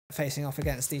facing off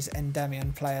against these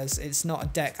Endymion players. It's not a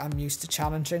deck I'm used to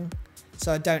challenging,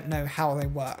 so I don't know how they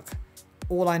work.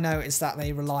 All I know is that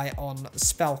they rely on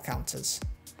spell counters.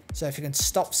 So if you can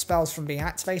stop spells from being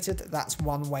activated, that's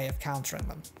one way of countering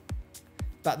them.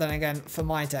 But then again, for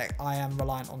my deck, I am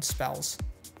reliant on spells.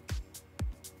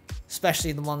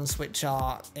 Especially the ones which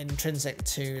are intrinsic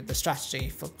to the strategy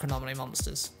for chronomaly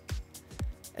monsters.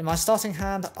 In my starting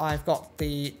hand, I've got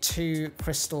the 2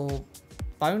 crystal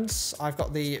bones, I've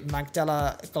got the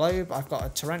Magdala Globe, I've got a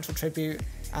Torrential Tribute,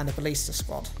 and a Ballista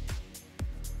Squad.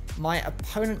 My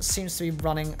opponent seems to be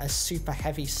running a super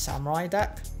heavy samurai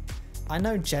deck. I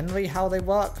know generally how they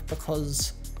work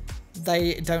because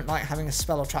they don't like having a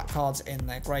spell or trap cards in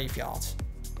their graveyard.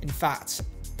 In fact,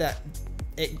 that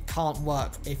it can't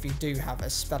work if you do have a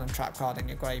spell and trap card in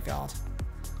your graveyard.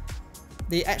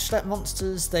 The extra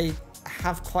monsters, they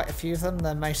have quite a few of them.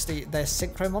 They're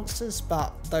synchro monsters,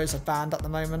 but those are banned at the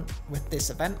moment with this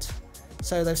event.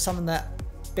 So they've summoned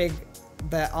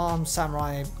their armed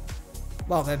samurai,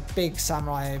 well, their big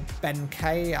samurai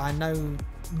Benkei. I know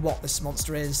what this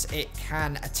monster is. It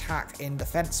can attack in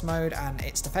defense mode, and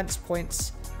its defense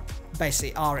points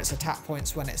basically are its attack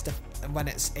points when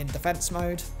it's in defense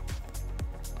mode.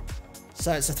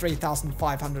 So it's a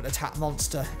 3,500 attack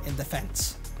monster in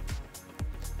defense.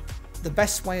 The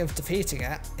best way of defeating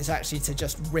it is actually to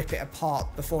just rip it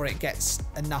apart before it gets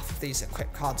enough of these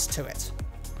equipped cards to it.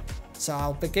 So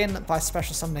I'll begin by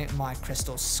special summoning my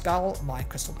Crystal Skull, my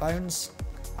Crystal Bones.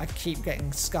 I keep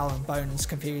getting Skull and Bones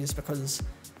confused because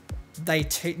they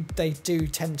do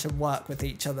tend to work with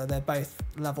each other. They're both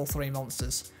level 3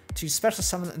 monsters. To special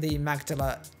summon the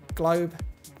Magdala Globe,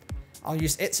 I'll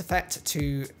use its effect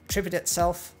to tribute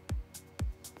itself.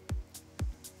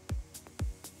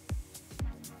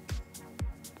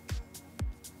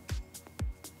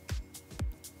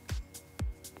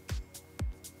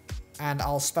 And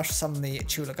I'll special summon the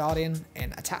Chula Guardian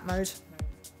in attack mode.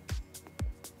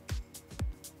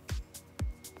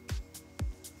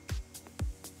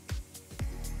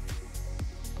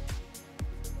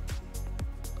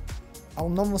 I'll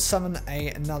normal summon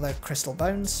another Crystal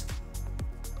Bones.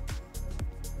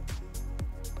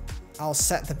 I'll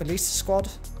set the Ballista Squad,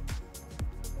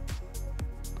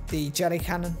 the Jelly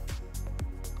Cannon,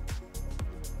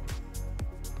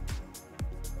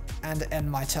 and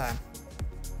end my turn.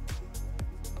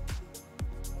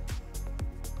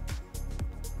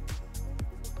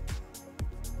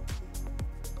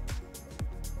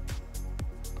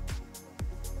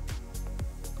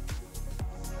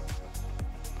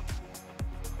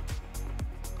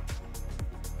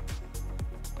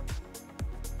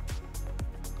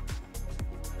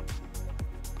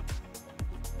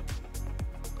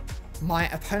 My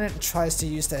opponent tries to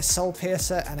use their Soul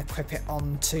Piercer and equip it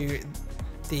onto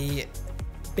the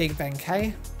Big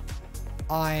Benkei.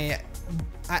 I,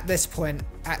 at this point,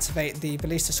 activate the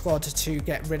Ballista Squad to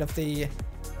get rid of the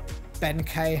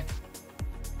Benkei.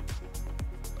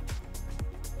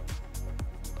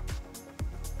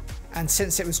 And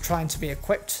since it was trying to be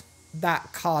equipped,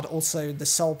 that card also, the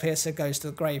Soul Piercer, goes to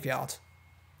the graveyard.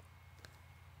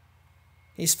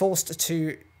 He's forced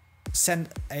to send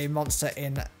a monster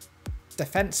in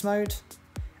defense mode,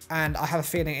 and I have a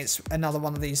feeling it's another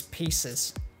one of these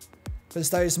pieces,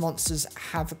 because those monsters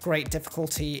have great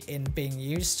difficulty in being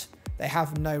used. They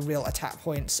have no real attack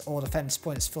points or defense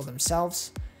points for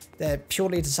themselves. They're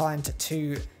purely designed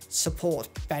to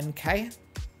support Benkei.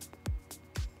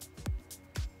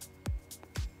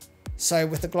 So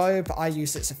with the globe, I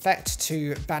use its effect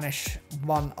to banish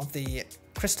one of the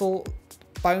Crystal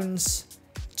Bones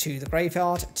to the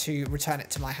graveyard to return it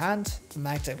to my hand. The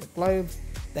Magdala Globe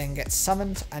then gets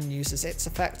summoned and uses its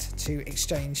effect to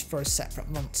exchange for a separate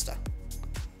monster.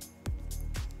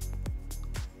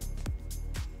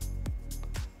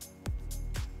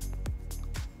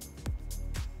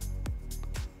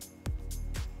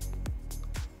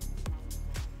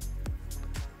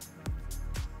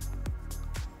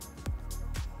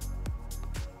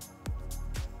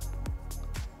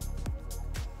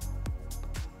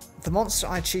 The monster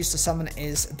I choose to summon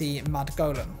is the Mud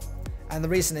Golem, and the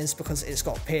reason is because it's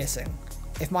got piercing.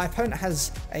 If my opponent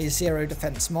has a 0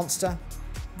 defense monster,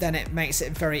 then it makes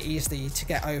it very easy to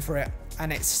get over it,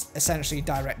 and it's essentially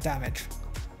direct damage.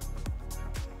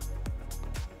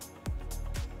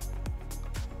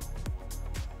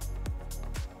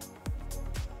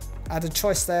 I had a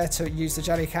choice there to use the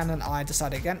Jelly Cannon. I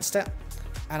decided against it,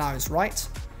 and I was right.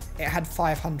 It had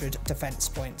 500 defense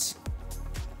points.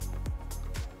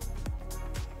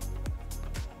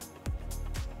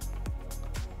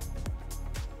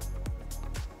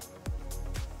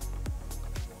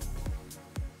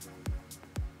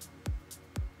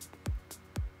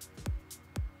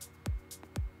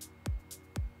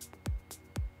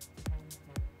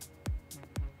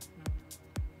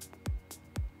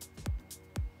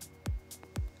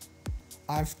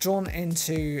 I've drawn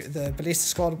into the ballista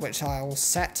squad, which I'll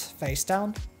set face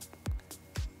down,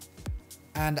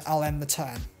 and I'll end the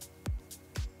turn.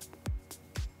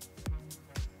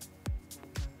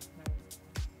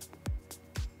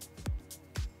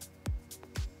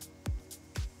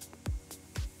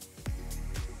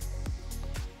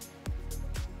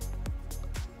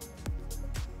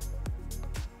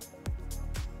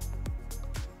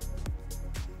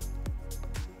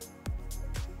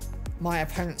 My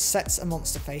opponent sets a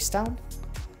monster face down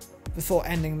before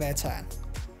ending their turn.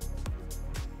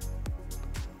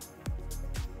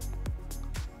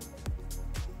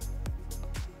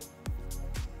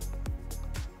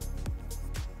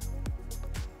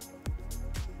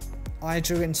 I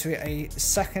drew into a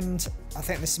second, I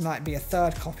think this might be a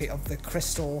third copy of the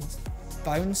crystal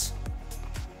bones.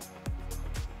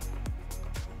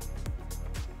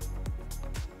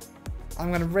 I'm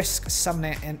going to risk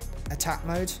summoning it in attack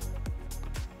mode.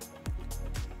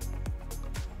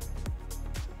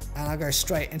 And I'll go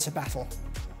straight into battle.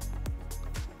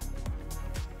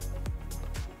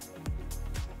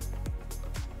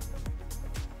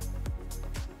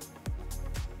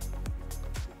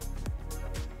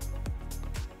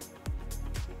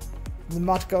 The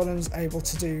Mud Golem's able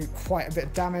to do quite a bit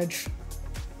of damage.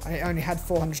 I only had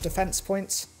 400 defense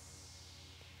points.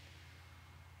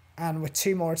 And with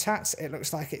 2 more attacks, it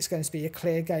looks like it's going to be a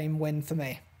clear game win for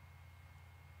me.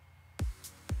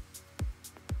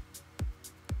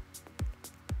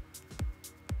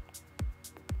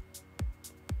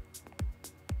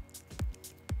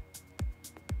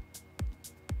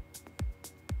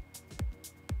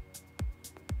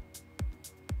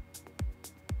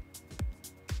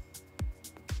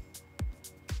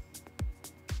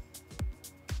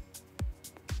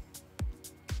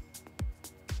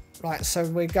 Right, so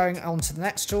we're going on to the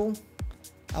next duel.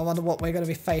 I wonder what we're going to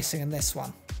be facing in this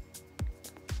one.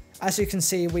 As you can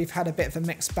see, we've had a bit of a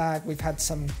mixed bag. We've had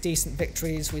some decent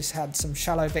victories, we've had some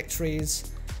shallow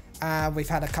victories, we've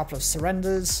had a couple of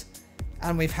surrenders,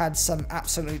 and we've had some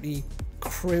absolutely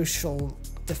crucial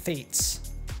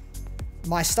defeats.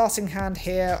 My starting hand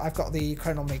here, I've got the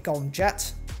chronomaly Golden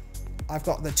Jet, I've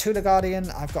got the Tula Guardian,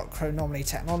 I've got chronomaly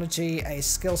technology, a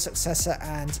skill successor,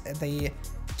 and the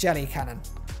jelly cannon.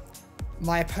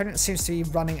 My opponent seems to be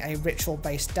running a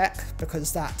ritual-based deck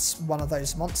because that's one of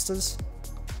those monsters.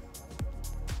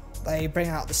 They bring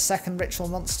out the second ritual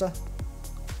monster.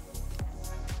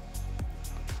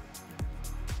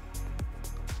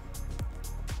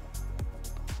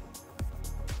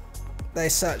 They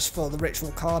search for the ritual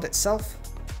card itself.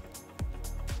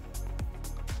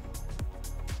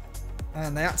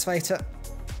 And they activate it.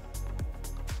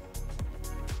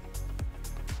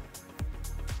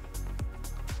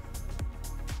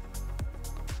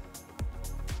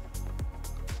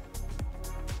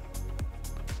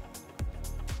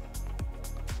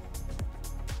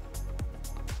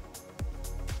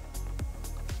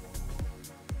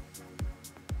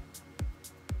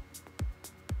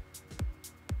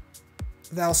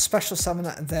 They'll special summon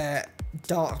their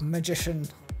Dark Magician.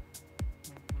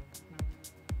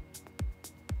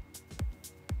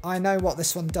 I know what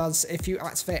this one does. If you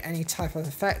activate any type of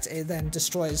effect, it then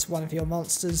destroys one of your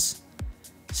monsters.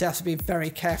 So you have to be very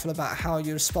careful about how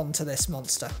you respond to this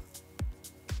monster.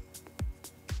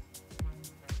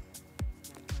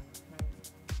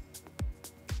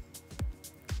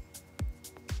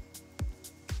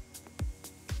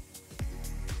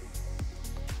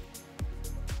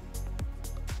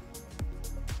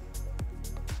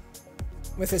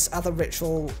 With this other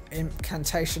ritual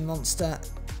incantation monster,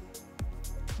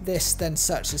 this then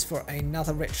searches for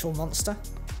another ritual monster.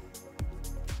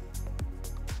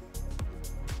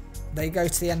 They go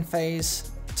to the end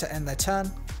phase to end their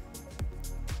turn,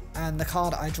 and the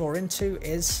card I draw into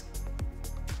is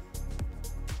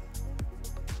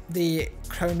the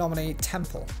Chronomaly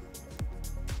Temple.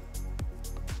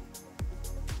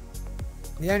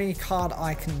 The only card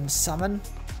I can summon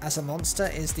as a monster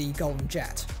is the Golden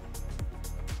Jet.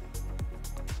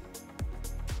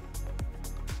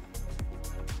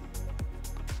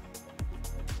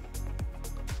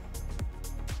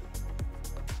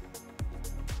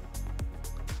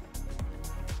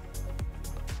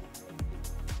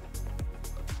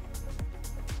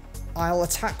 I'll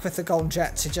attack with the Golden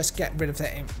Jet to just get rid of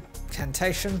the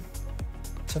incantation,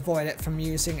 to avoid it from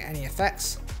using any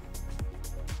effects.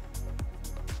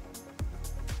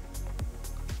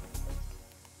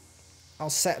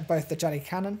 I'll set both the jelly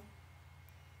cannon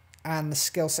and the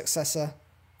skill successor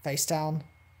face down.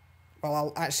 Well,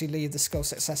 I'll actually leave the skill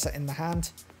successor in the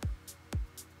hand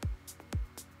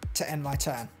to end my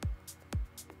turn.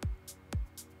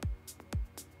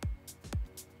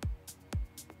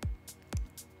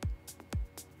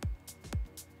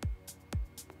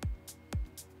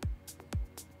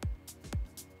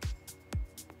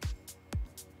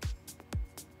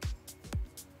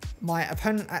 My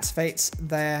opponent activates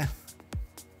their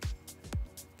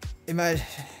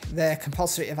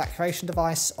compulsory evacuation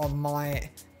device on my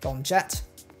Gone Jet,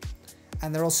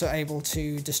 and they're also able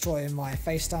to destroy my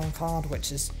face down card,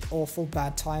 which is awful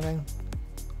bad timing.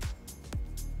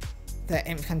 Their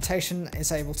incantation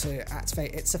is able to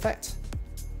activate its effect,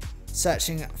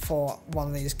 searching for one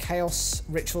of these chaos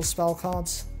ritual spell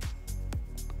cards,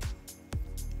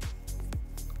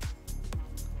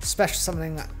 special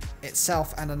summoning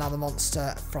itself and another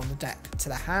monster from the deck to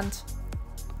the hand,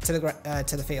 to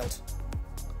the field,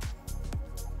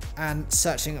 and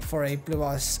searching for a Blue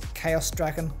Eyes Chaos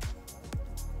Dragon.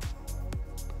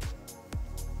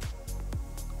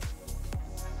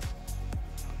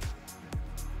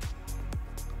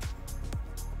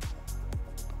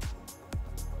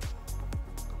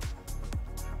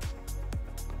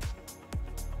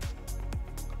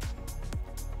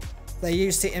 They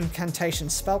use the incantation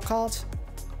spell card,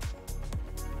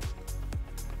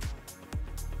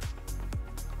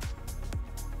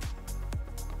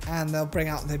 and they'll bring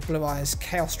out the Blue Eyes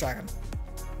Chaos Dragon.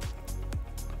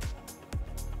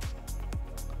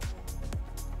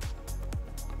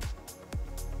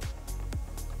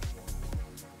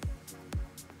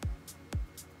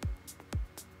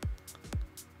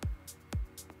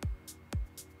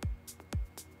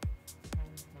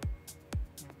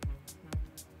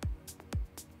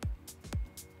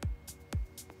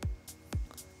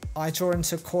 I draw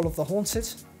into Call of the Haunted.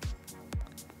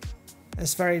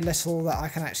 There's very little that I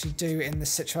can actually do in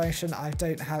this situation. I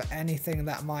don't have anything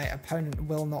that my opponent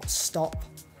will not stop.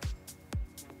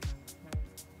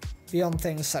 Beyond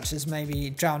things such as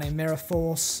maybe Drowning Mirror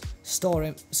Force,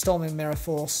 Storming Mirror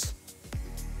Force.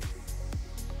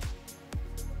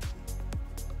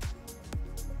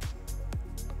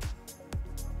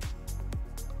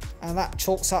 And that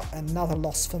chalks up another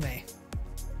loss for me.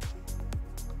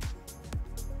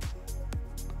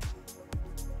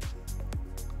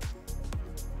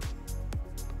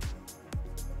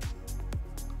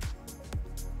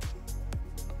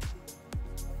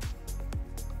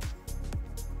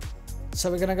 So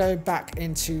we're going to go back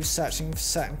into searching for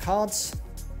certain cards,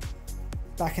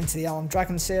 back into the Armed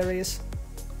Dragon series.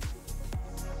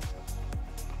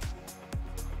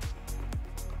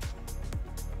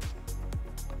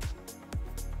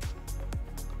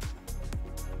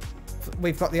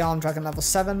 We've got the Armed Dragon level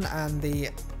 7 and the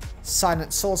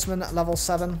Silent Swordsman at level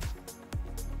 7.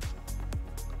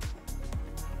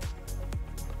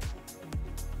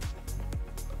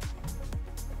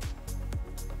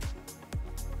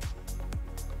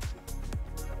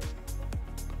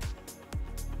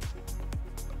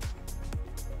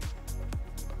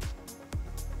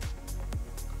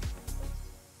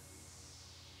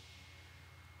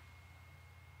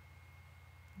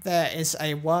 There is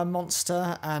a worm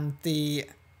monster, and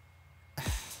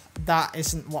that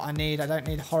isn't what I need. I don't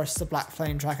need Horus the Black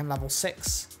Flame Dragon level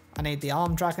 6. I need the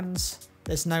Armed Dragons.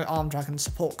 There's no Armed Dragon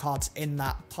support cards in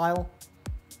that pile.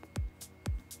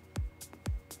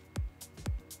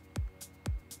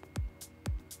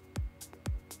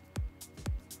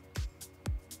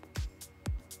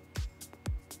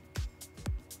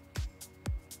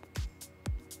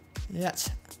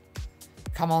 Yet.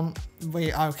 Come on,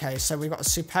 okay, so we've got a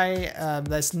Supé,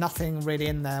 there's nothing really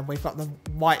in there. We've got the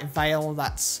White Veil,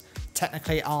 that's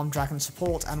technically Armed Dragon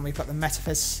support, and we've got the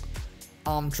Metaphys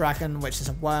Armed Dragon, which is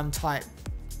a worm type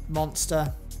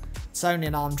monster. It's only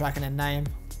an Armed Dragon in name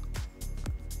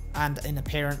and in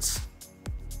appearance.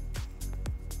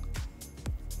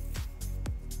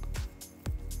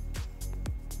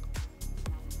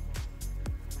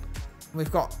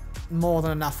 We've got more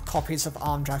than enough copies of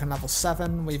Armed Dragon level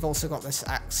 7. We've also got this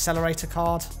Accelerator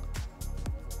card.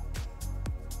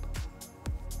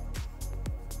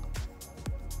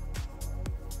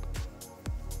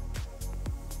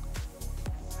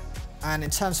 And in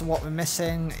terms of what we're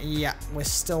missing, yeah, we're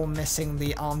still missing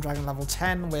the Armed Dragon level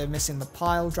 10, we're missing the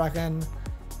Pile Dragon,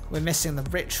 we're missing the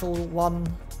Ritual one,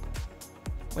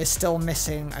 we're still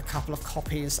missing a couple of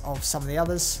copies of some of the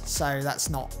others, so that's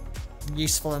not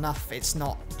useful enough, it's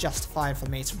not justified for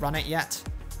me to run it yet.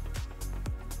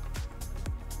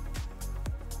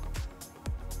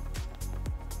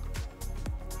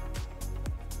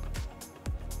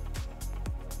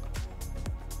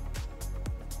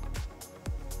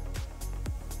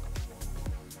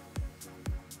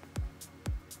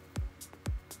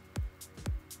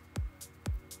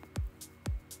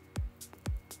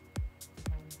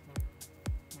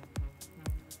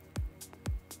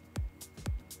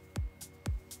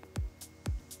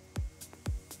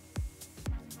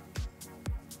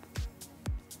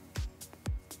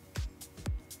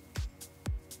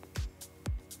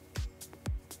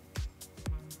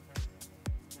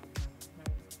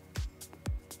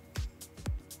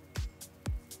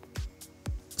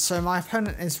 So my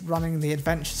opponent is running the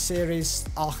Adventure Series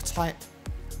archetype.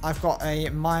 I've got a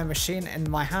Maya Machine in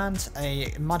my hand,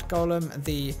 a Mud Golem,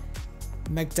 the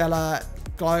Magdala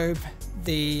Globe,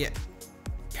 the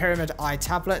Pyramid Eye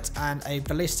Tablet, and a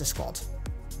Ballista Squad.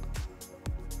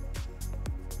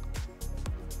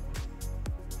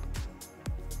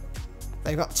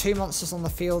 They've got 2 monsters on the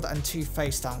field and 2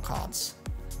 face down cards.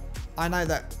 I know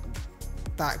that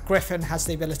Griffin has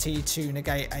the ability to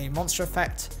negate a monster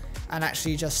effect and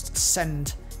actually just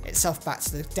send itself back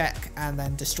to the deck and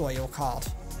then destroy your card.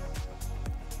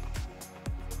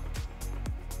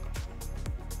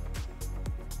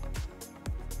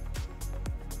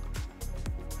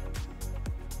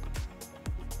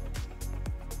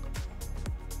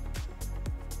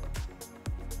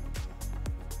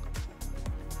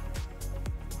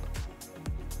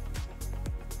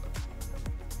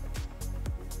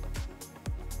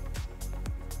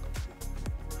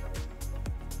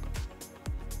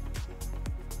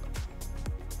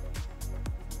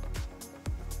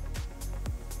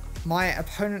 My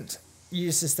opponent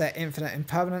uses their Infinite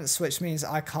Impermanence, which means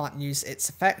I can't use its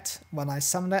effect when I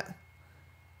summon it.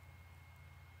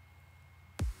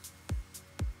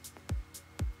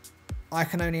 I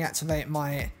can only activate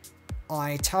my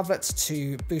Eye Tablet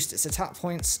to boost its attack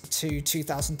points to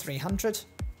 2,300.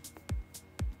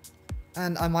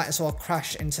 And I might as well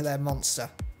crash into their monster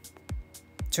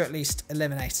to at least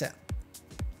eliminate it.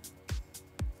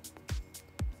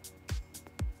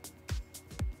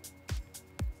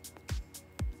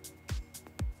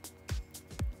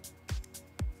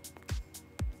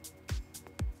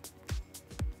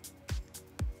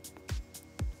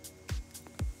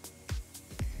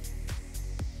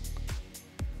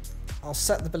 I'll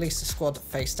set the Ballista Squad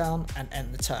face down and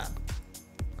end the turn.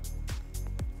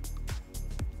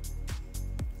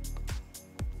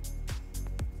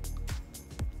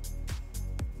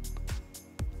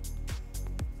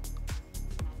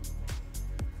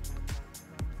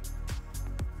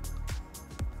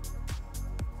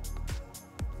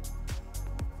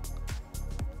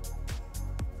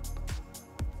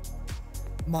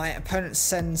 My opponent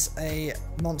sends a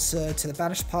monster to the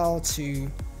banish pile to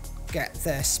get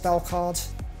their spell card.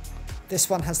 This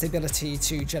one has the ability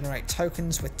to generate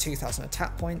tokens with 2,000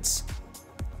 attack points.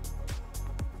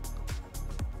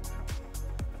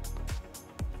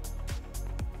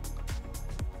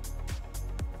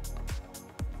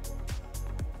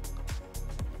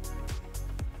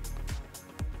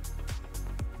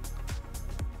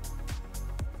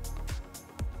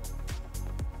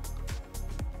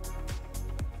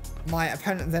 My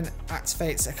opponent then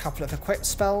activates a couple of equipped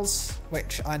spells,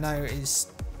 which I know is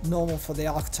normal for the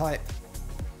archetype.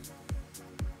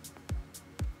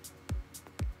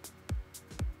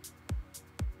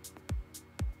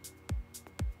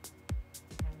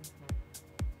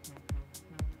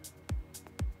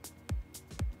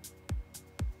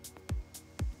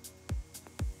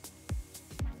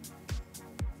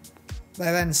 They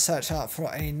then search out for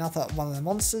another one of the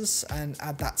monsters and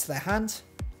add that to their hand.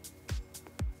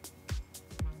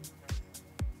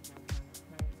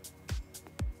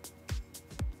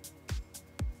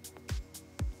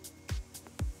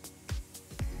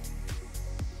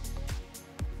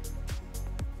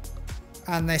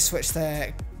 And they switch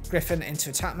their Griffin into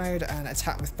attack mode and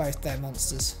attack with both their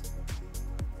monsters.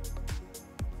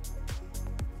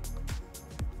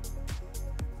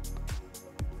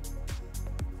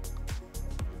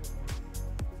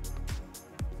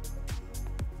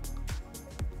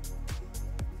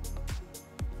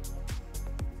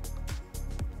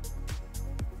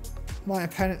 My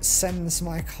opponent sends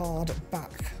my card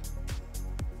back.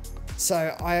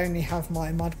 So I only have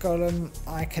my Mud Golem.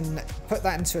 I can put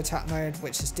that into attack mode,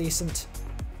 which is decent,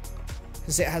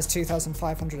 because it has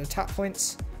 2,500 attack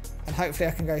points, and hopefully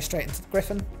I can go straight into the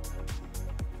Griffin.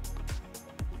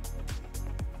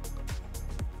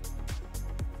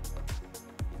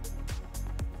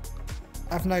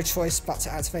 I have no choice but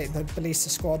to activate the Ballista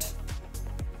Squad,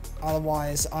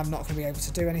 otherwise I'm not going to be able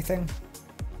to do anything.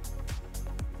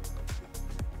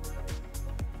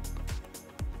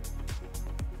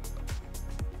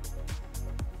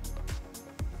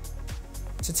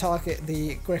 To target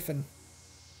the Griffin.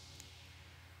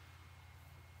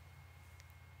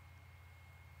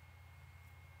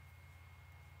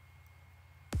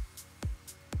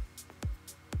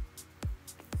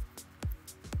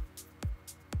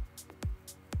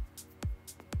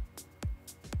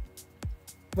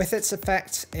 With its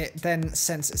effect, it then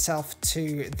sends itself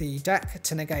to the deck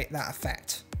to negate that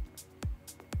effect.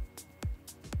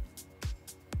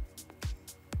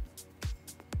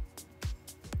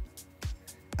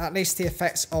 At least the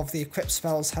effects of the equip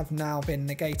spells have now been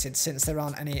negated since there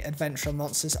aren't any adventurer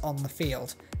monsters on the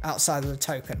field outside of the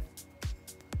token.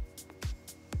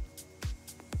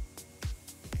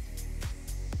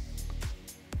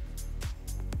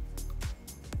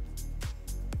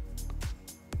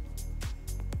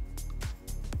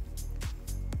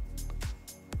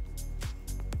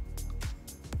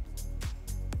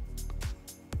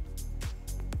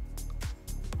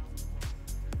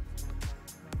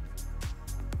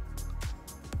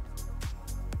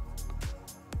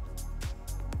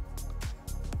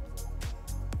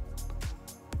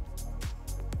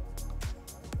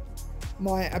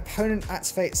 My opponent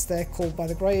activates their Call by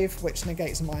the Grave, which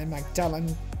negates my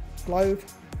Magdalene Globe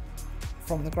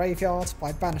from the graveyard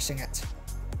by banishing it.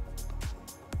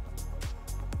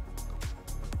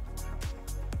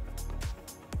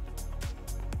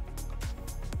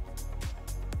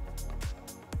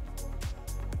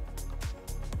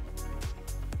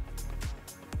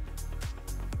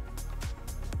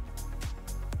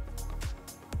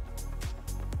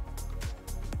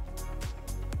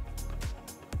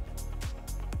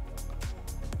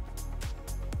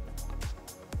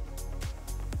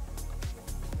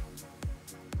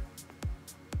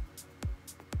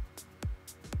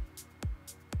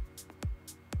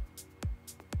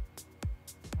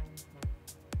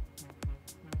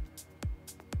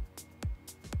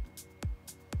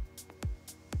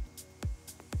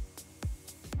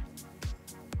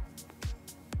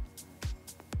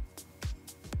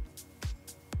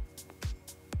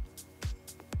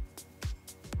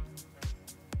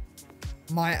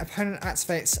 My opponent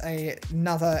activates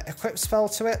another equip spell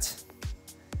to it,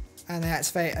 and they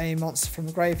activate a monster from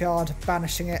the graveyard,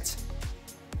 banishing it,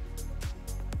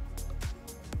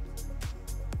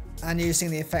 and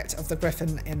using the effect of the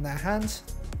Griffin in their hand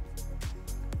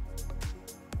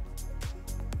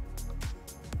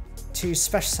to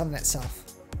special summon itself.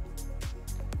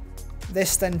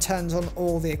 This then turns on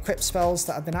all the equip spells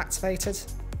that have been activated.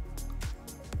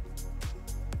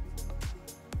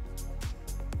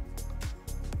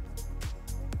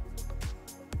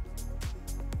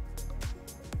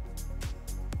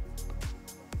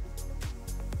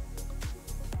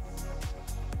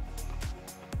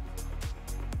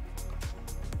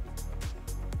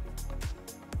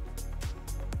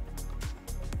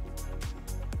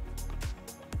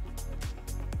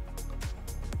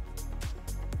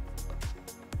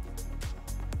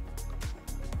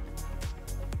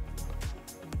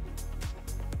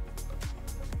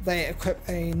 They equip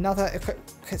another equip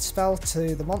spell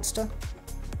to the monster.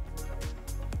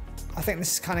 I think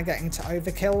this is kind of getting to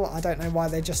overkill. I don't know why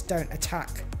they just don't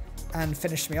attack and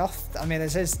finish me off. I mean,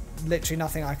 there's literally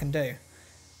nothing I can do.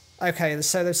 Okay,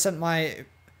 so they've sent my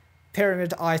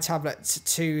Pyramid Eye Tablet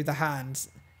to the hand.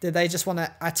 Did they just want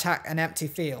to attack an empty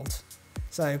field?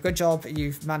 So, good job,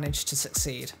 you've managed to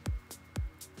succeed.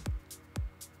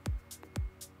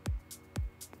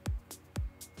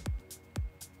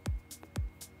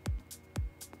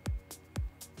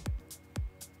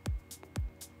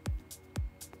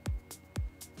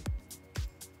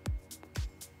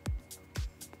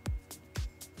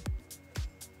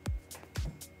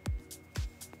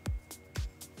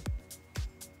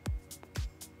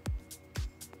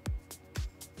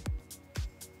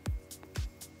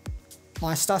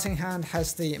 My starting hand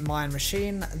has the Mayan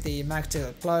Machine, the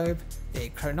Magdalene Globe, the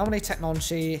Chronomaly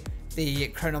Technology, the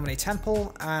Chronomaly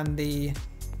Temple, and the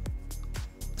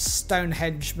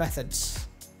Stonehenge Methods.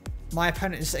 My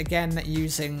opponent is again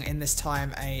using, in this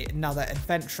time, another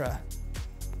Adventurer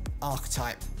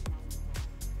archetype.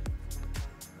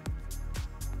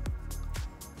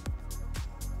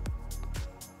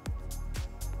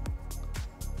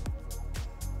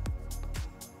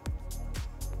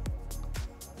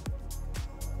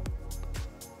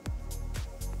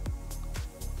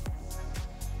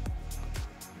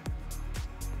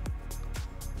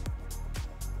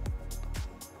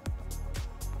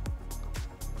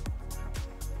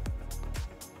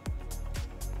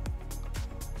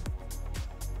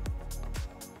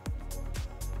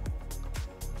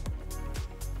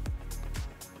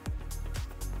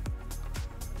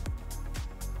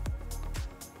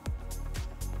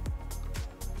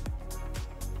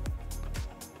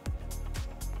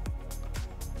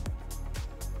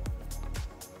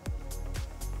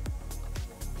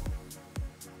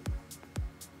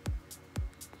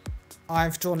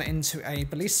 I've drawn it into a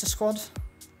Ballista squad.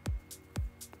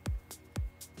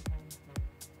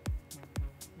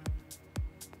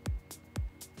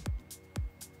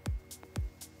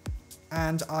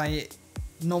 And I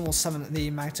normal summon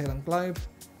the Magdalene Globe,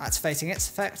 activating its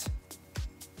effect.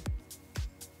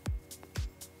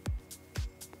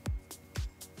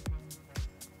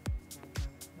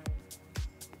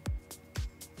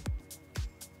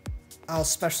 I'll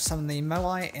special summon the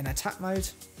Moai in attack mode.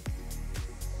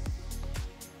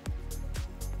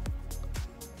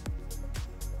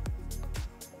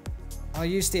 I'll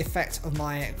use the effect of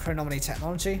my chronomaly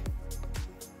technology,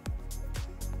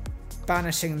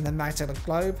 banishing the Magdala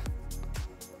Globe.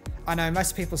 I know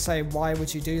most people say, why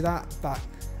would you do that? But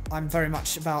I'm very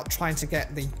much about trying to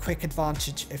get the quick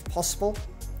advantage if possible.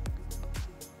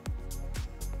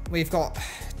 We've got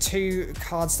 2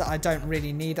 cards that I don't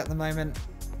really need at the moment.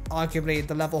 Arguably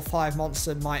the level 5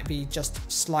 monster might be just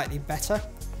slightly better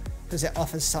because it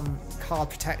offers some card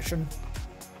protection.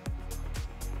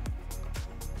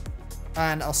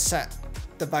 And I'll set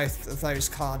the both of those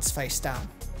cards face down.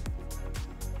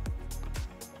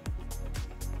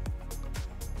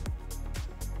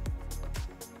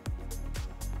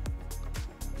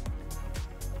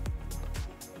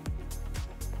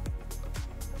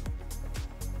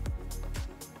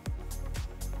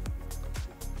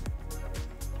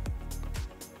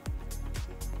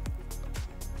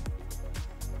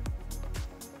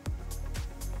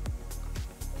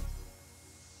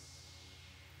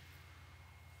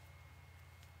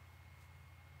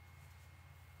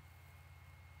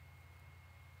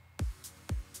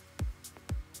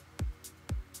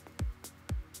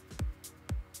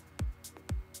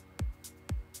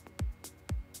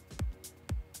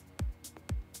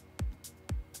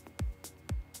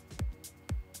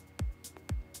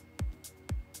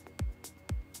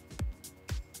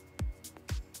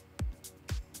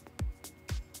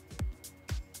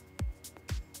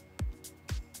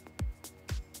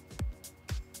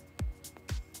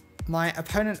 My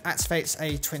opponent activates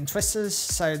a Twin Twisters,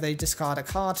 so they discard a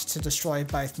card to destroy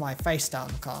both my face down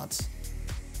cards.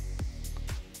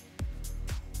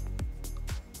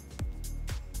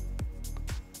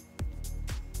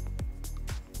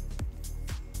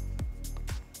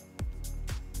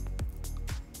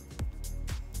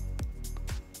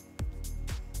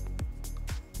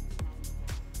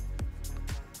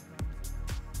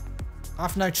 I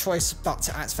have no choice but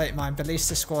to activate my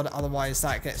Ballista Squad, otherwise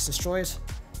that gets destroyed,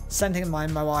 sending my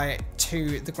Moai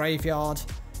to the graveyard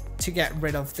to get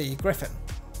rid of the Griffin.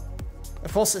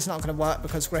 Of course it's not going to work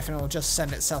because Griffin will just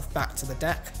send itself back to the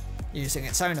deck using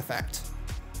its own effect.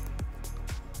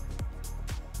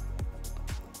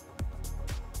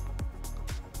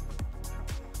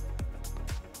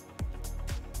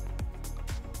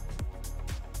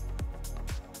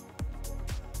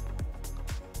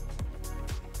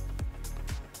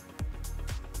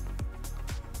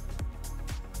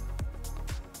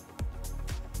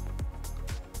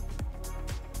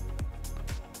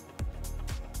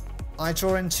 I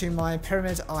draw into my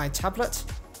Pyramid Eye tablet.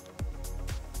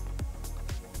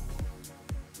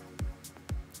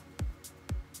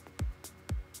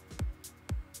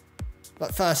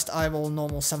 But first I will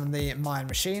normal summon the Mayan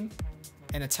Machine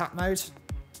in attack mode.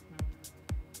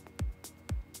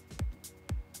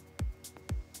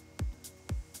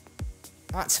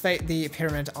 Activate the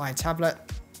Pyramid Eye tablet.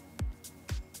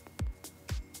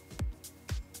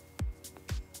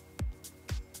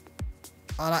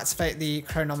 I'll activate the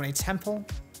Chronomaly Temple.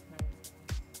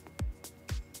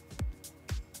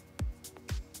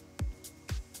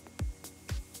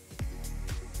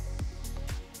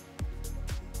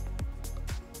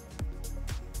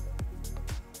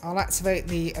 I'll activate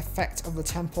the effect of the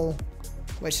Temple,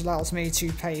 which allows me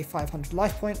to pay 500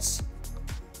 life points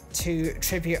to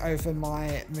tribute over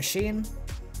my machine.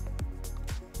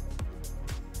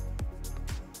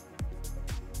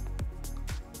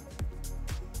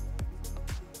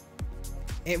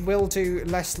 It will do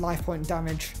less life point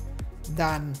damage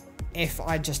than if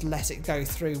I just let it go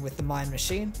through with the Mayan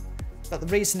Machine, but the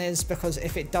reason is because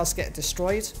if it does get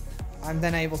destroyed, I'm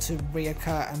then able to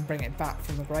reoccur and bring it back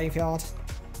from the graveyard.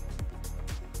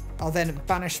 I'll then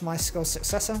banish my Skill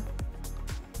Successor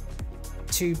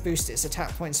to boost its attack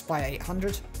points by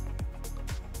 800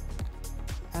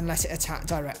 and let it attack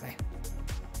directly.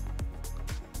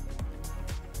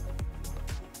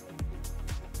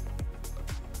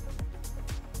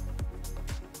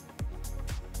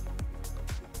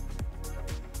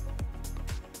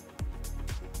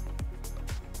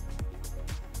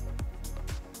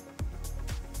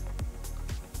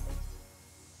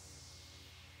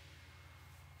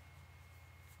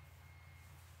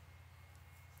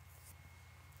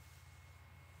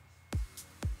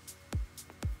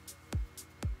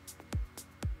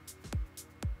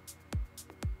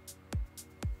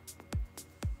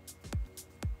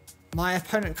 My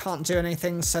opponent can't do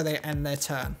anything, so they end their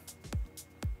turn.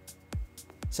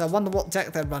 So I wonder what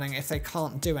deck they're running if they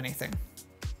can't do anything.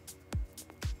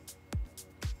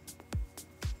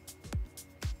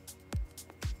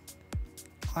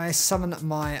 I summon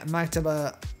my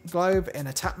Magdala globe in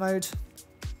attack mode,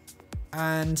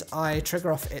 and I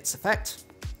trigger off its effect.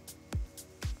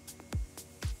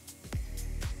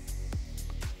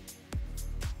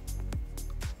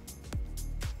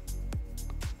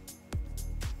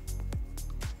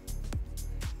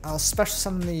 I'll special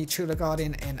summon the Chula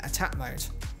Guardian in attack mode.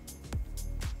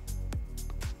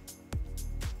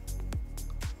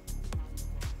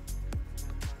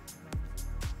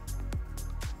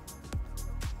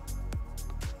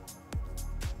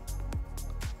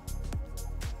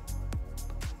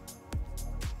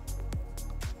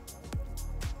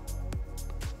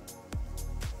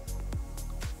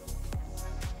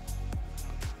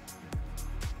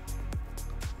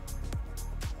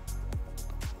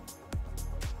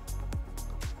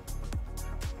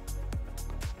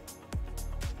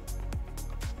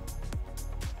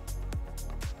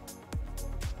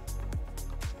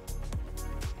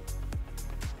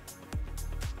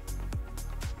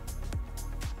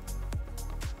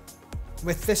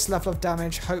 With this level of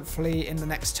damage, hopefully in the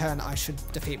next turn I should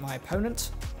defeat my opponent,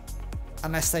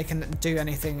 unless they can do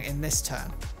anything in this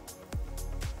turn.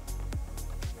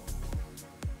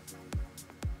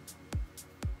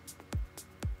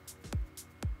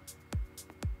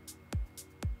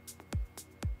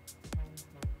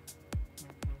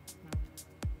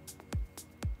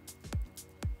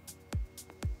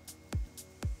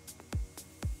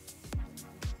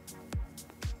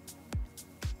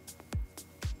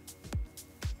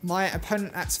 My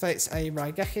opponent activates a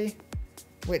Raigeki,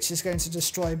 which is going to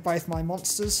destroy both my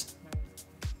monsters.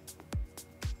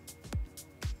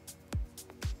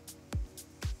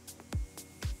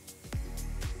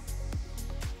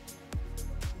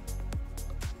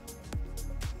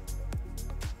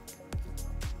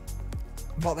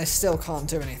 But they still can't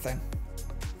do anything.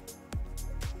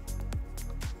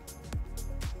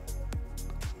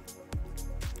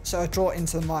 So I draw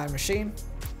into the Maya machine.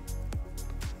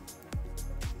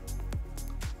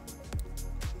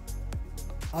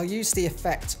 I'll use the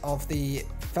effect of the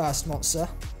first monster.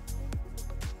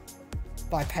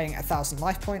 By paying 1,000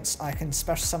 life points, I can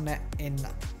special summon it in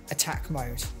attack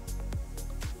mode.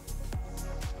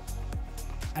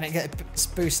 And it gets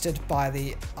boosted by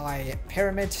the Eye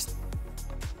Pyramid.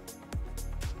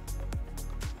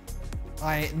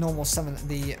 I normal summon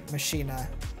the Machina.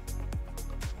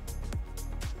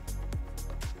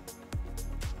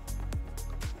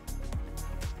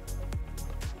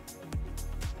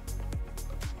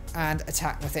 And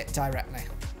attack with it directly.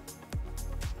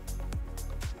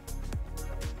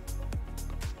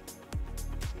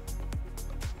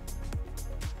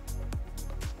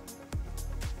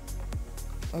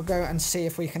 We'll go and see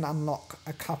if we can unlock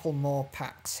a couple more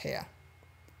packs here.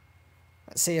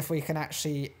 Let's see if we can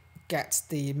actually get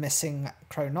the missing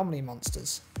chronomaly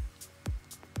monsters.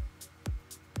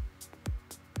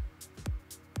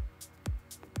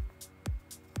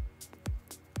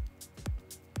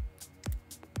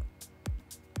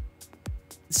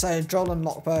 So Droll and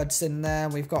Lockbird's in there,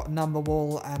 we've got Number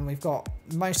Wall, and we've got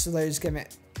most of those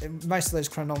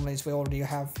chronomalies we already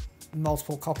have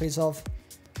multiple copies of.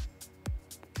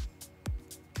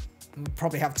 We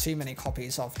probably have too many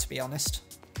copies of, to be honest.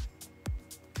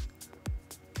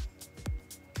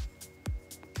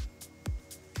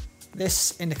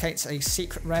 This indicates a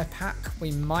secret rare pack.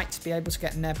 We might be able to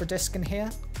get Nebradisc in here.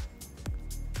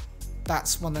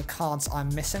 That's one of the cards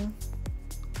I'm missing.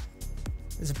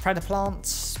 There's a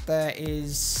Predaplant. There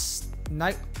is...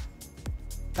 Nope.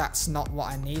 That's not what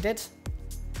I needed.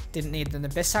 Didn't need an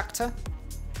Abyss Actor.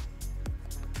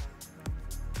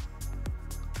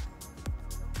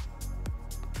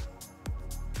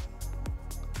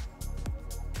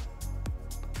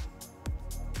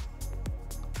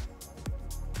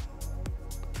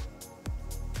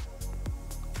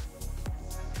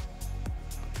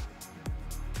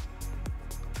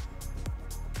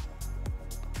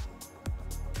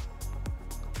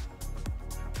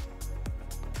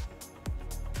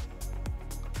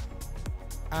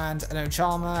 And an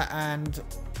Ojama and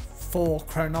 4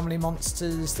 chronomaly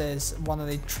monsters. There's one of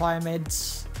the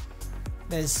Triamids.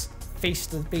 There's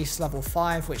Feast of the Beast level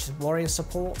 5, which is warrior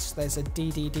support. There's a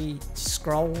DDD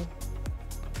scroll.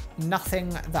 Nothing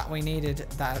that we needed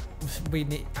that we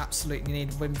absolutely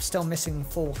needed. We're still missing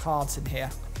 4 cards in here.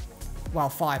 Well,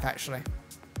 5 actually.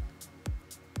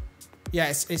 Yeah,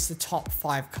 it's the top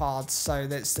 5 cards. So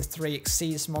there's the 3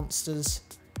 Xyz monsters.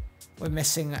 We're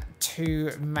missing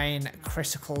 2 main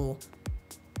critical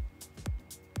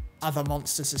other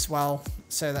monsters as well.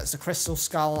 So that's the Crystal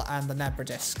Skull and the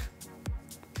Nebradisc.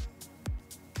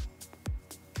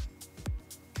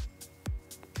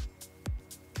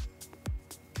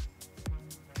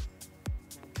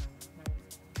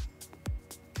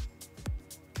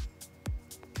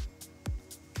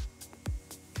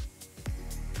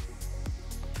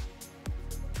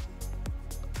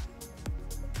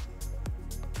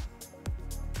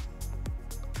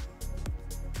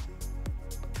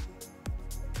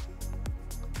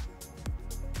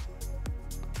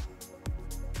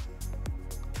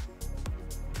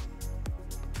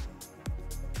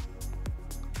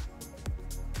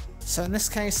 So in this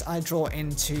case, I draw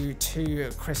into 2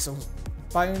 crystal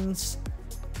bones,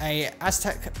 a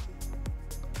Aztec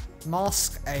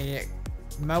mask, a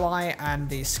Moai, and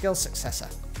the skill successor.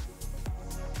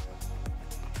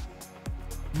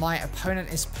 My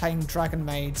opponent is playing Dragon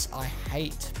Maids. I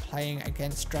hate playing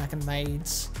against Dragon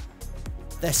Maids.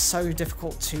 They're so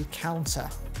difficult to counter.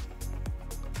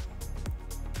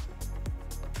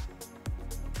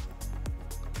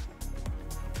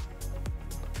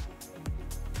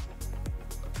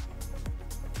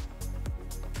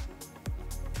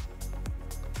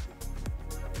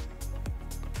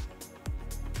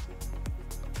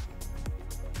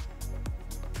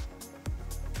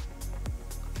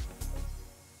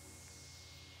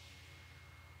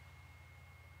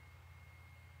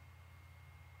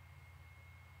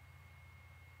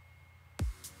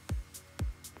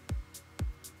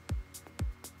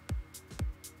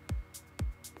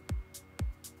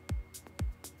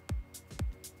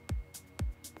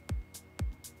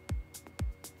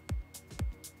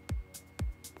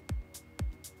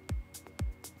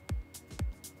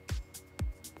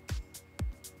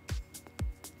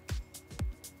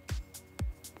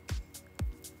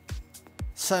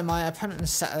 So my opponent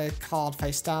has set a card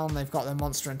face down. They've got their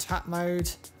monster in tap mode.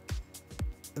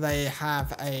 They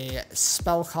have a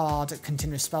spell card,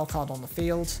 continuous spell card on the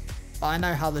field. But I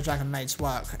know how the Dragon Maids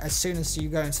work. As soon as you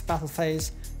go into battle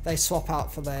phase, they swap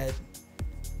out for their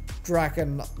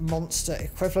dragon monster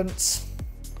equivalents,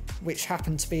 which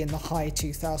happen to be in the high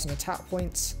 2000 attack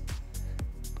points.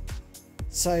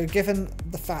 So given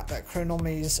the fact that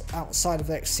chronomies outside of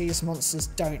the Xyz monsters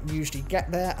don't usually get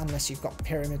there unless you've got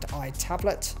Pyramid Eye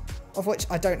Tablet, of which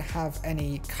I don't have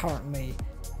any currently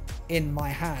in my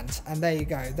hand, and there you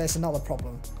go, there's another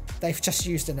problem. They've just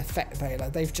used an effect veiler,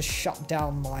 they've just shut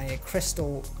down my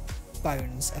crystal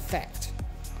bones effect.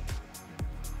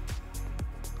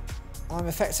 I'm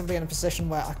effectively in a position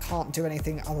where I can't do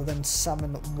anything other than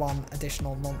summon 1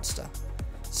 additional monster.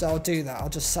 So I'll do that, I'll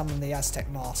just summon the Aztec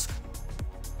Mask.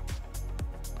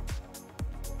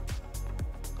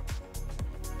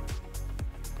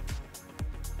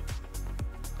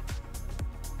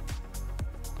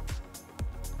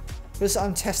 Because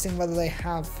I'm testing whether they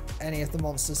have any of the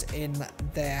monsters in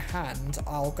their hand,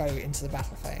 I'll go into the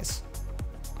battle phase.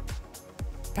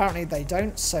 Apparently they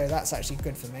don't, so that's actually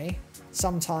good for me.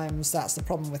 Sometimes that's the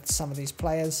problem with some of these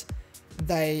players.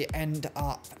 They end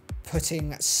up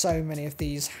putting so many of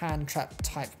these hand trap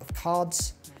type of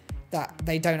cards that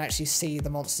they don't actually see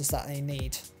the monsters that they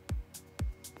need.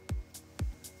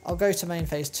 I'll go to main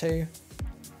phase 2.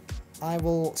 I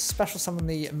will special summon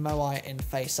the Moai in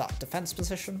face up defense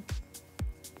position.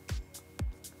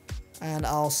 And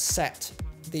I'll set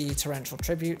the Torrential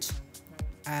Tribute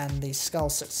and the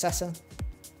Skull Successor.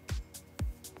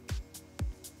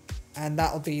 And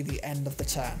that'll be the end of the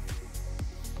turn.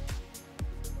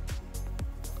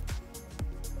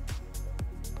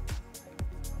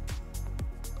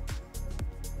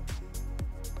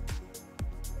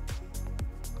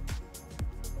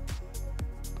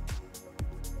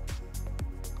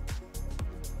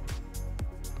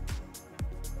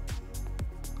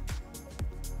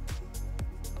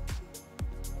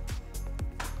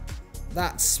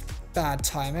 That's bad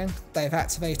timing. They've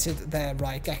activated their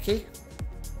Raigeki.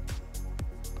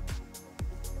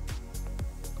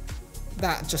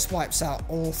 That just wipes out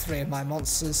all 3 of my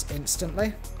monsters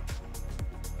instantly.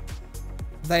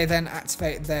 They then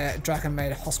activate their Dragon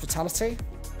Maid Hospitality,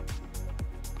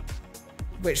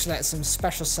 which lets them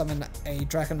special summon a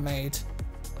Dragon Maid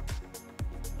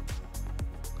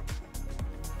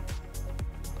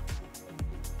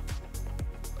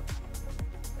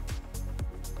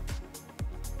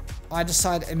I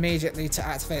decide immediately to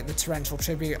activate the Torrential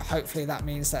Tribute. Hopefully that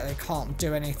means that they can't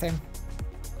do anything.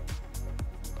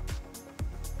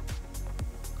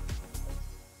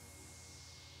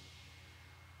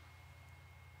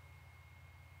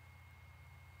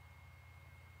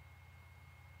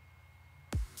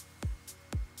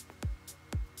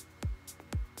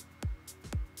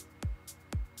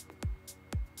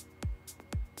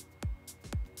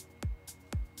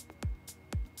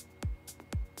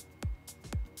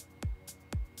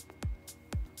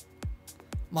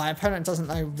 My opponent doesn't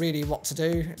know really what to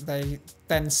do. They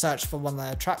then search for one of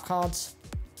their trap cards.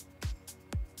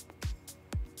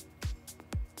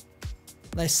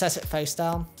 They set it face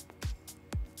down.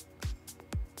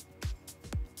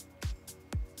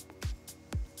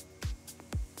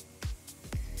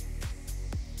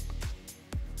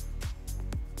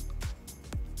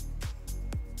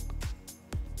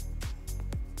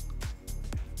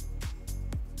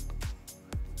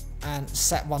 And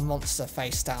set one monster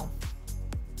face down.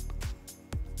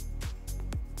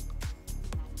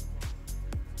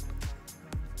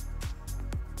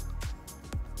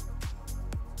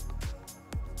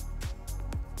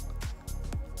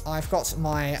 I've got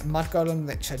my mud golem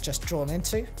which I've just drawn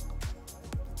into.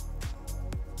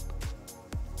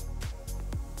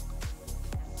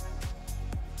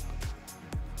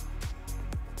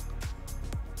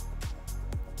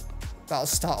 That'll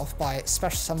start off by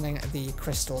special summoning the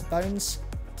crystal bones.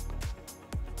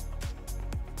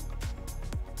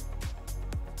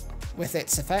 With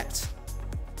its effect,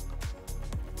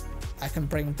 I can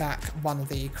bring back one of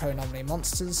the chronomaly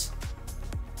monsters.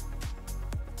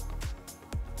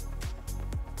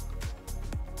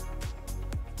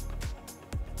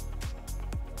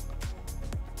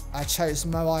 I chose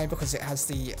Moai because it has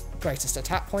the greatest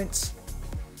attack points.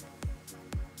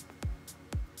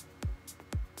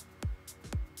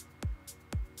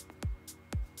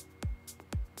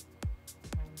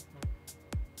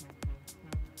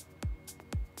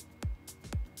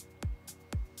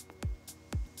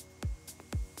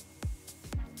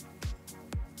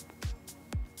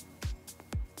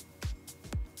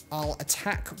 I'll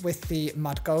attack with the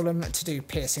mud golem to do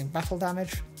piercing battle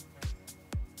damage.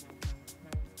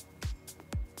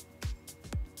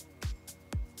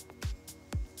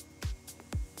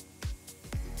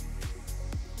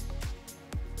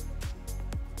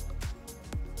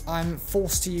 I'm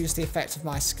forced to use the effect of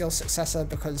my skill successor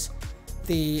because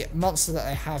the monster that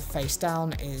I have face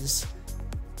down is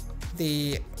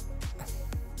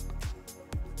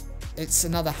it's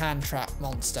another hand trap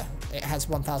monster. It has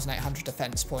 1,800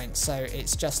 defense points, so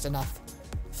it's just enough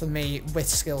for me with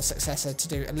skill successor to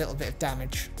do a little bit of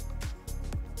damage.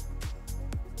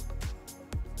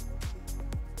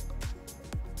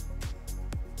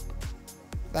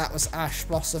 That was Ash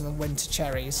Blossom and Winter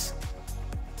Cherries.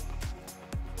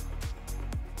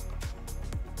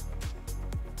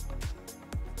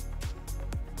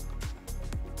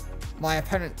 My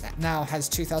opponent now has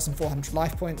 2,400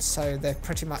 life points, so they're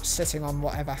pretty much sitting on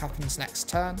whatever happens next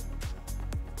turn.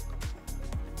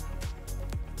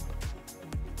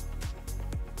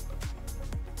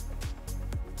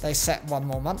 They set one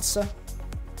more monster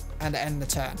and end the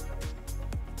turn.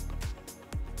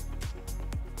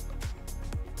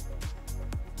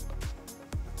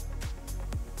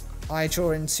 I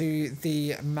draw into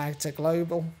the Magda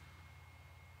Global.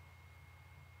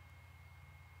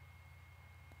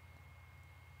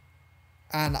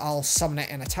 And I'll summon it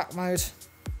in attack mode.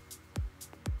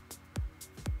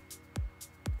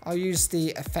 I'll use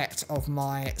the effect of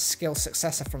my skill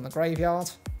successor from the graveyard.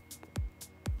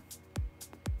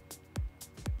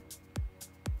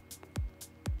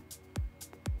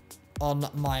 On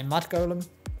my mud golem.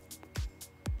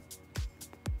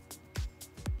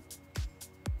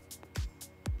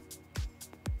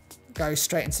 Go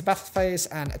straight into battle phase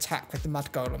and attack with the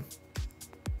mud golem.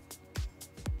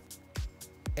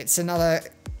 It's another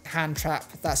hand trap.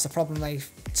 That's the problem. They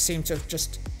seem to have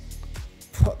just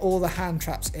put all the hand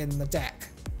traps in the deck,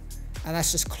 and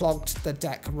that's just clogged the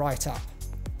deck right up.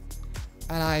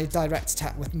 And I direct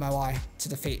attack with Moai to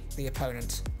defeat the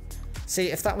opponent. See,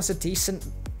 if that was a decent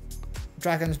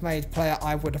Dragon's Maid player,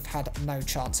 I would have had no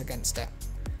chance against it.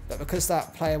 But because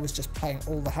that player was just playing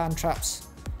all the hand traps,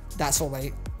 that's all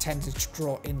they tended to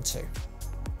draw into.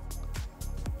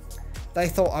 They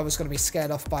thought I was going to be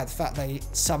scared off by the fact they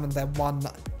summoned their one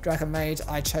Dragon Maid.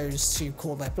 I chose to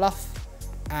call their bluff,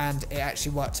 and it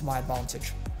actually worked to my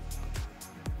advantage.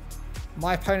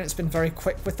 My opponent's been very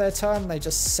quick with their turn. They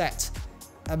just set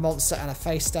a monster and a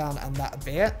face down, and that'd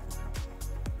be it.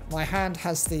 My hand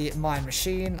has the Mine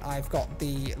Machine. I've got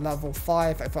the level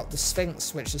 5. I've got the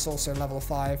Sphinx, which is also level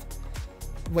 5,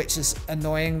 which is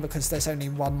annoying because there's only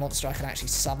one monster I can actually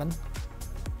summon.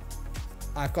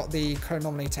 I've got the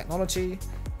Chronomaly technology,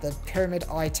 the Pyramid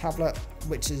Eye Tablet,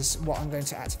 which is what I'm going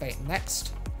to activate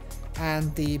next,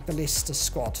 and the Ballista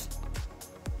Squad.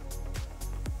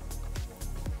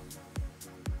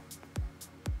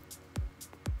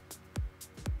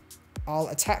 I'll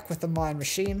attack with the Mine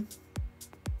Machine.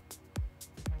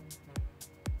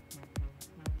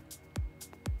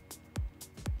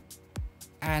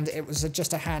 And it was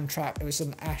just a hand trap. It was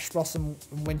an Ash Blossom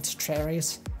and Winter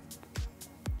Cherries.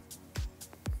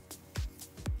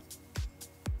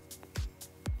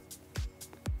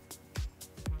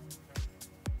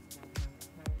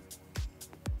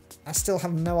 I still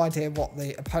have no idea what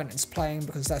the opponent's playing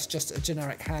because that's just a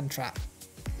generic hand trap.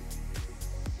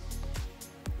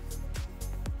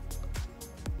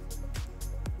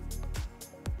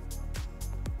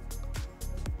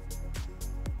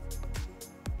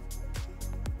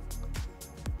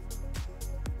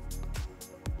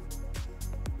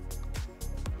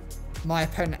 My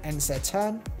opponent ends their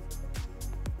turn.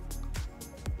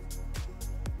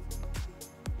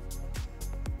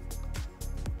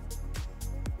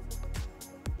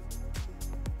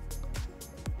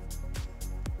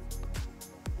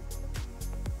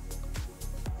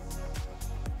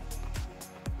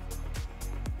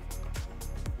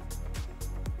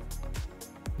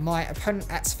 My opponent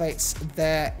activates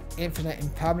their infinite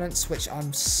impermanence, which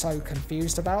I'm so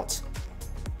confused about.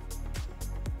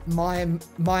 My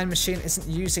Mind Machine isn't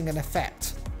using an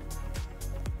effect.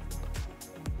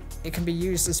 It can be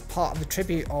used as part of the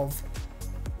tribute of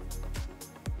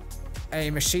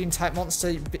a machine type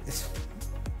monster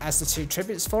as the two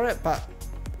tributes for it, but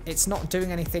it's not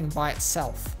doing anything by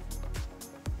itself.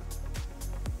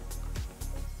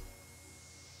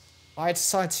 I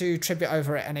decide to tribute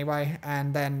over it anyway,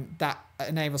 and then that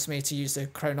enables me to use the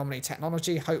chronomaly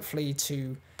technology, hopefully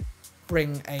to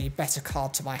bring a better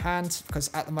card to my hand, because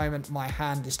at the moment my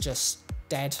hand is just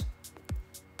dead.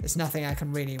 There's nothing I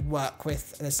can really work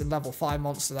with. There's a level 5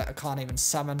 monster that I can't even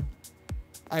summon.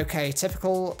 Okay,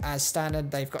 typical, as standard,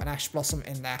 they've got an Ash Blossom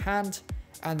in their hand,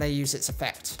 and they use its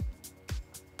effect.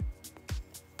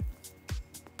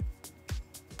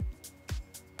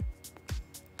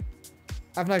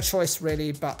 I have no choice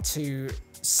really but to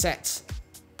set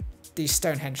the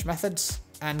Stonehenge methods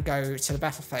and go to the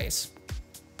battle phase.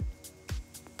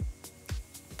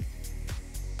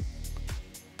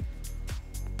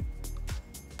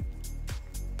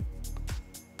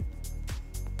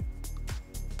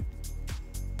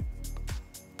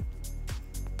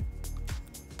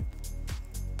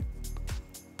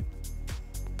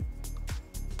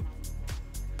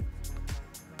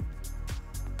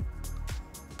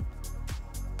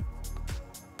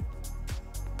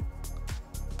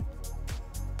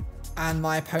 And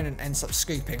my opponent ends up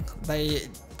scooping. They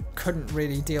couldn't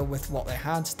really deal with what they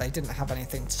had. They didn't have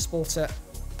anything to support it.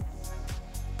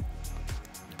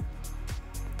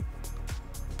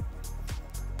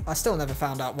 I still never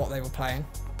found out what they were playing.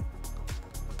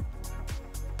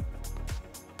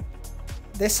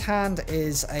 This hand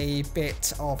is a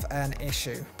bit of an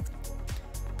issue.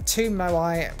 2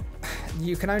 Moai.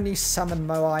 You can only summon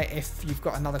Moai if you've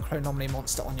got another chronomaly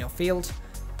monster on your field.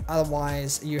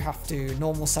 Otherwise, you have to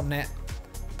normal summon it,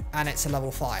 and it's a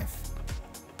level 5.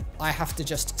 I have to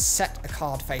just set a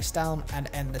card face down and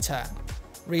end the turn.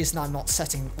 Reason I'm not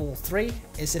setting all 3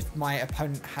 is if my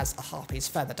opponent has a Harpy's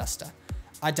Feather Duster.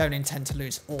 I don't intend to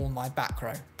lose all my back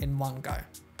row in one go.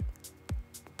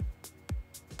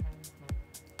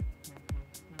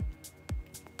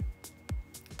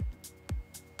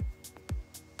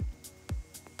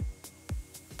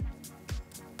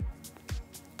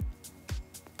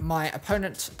 My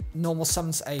opponent normal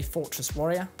summons a Fortress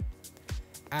Warrior,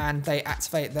 and they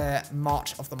activate their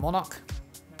March of the Monarch.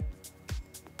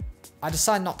 I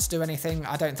decide not to do anything.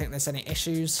 I don't think there's any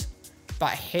issues,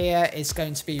 but here is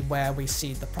going to be where we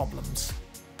see the problems.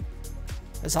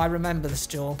 As I remember this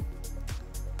duel,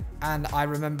 and I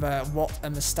remember what a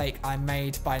mistake I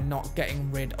made by not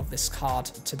getting rid of this card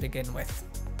to begin with.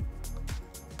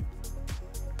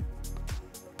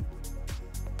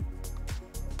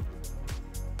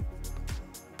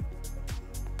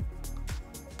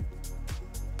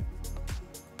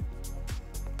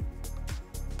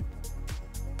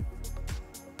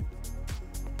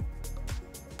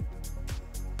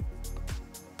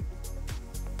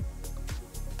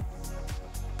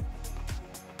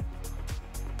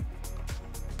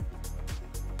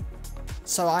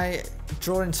 So I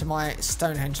draw into my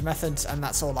Stonehenge methods, and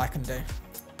that's all I can do.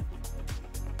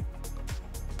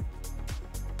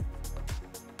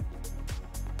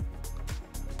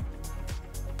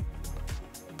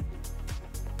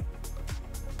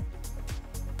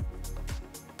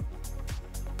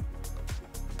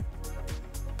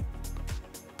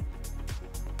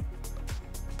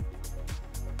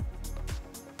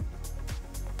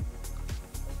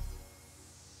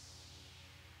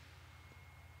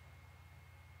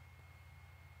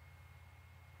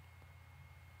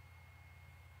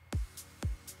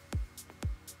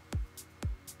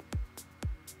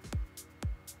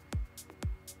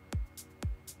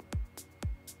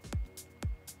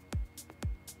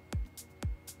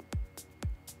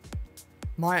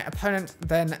 My opponent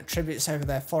then tributes over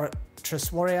their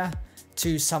Fortress Warrior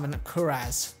to summon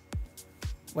Kuraz,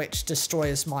 which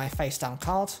destroys my face down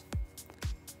card,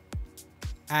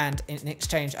 and in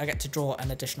exchange I get to draw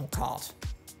an additional card.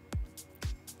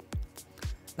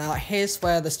 Now here's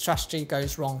where the strategy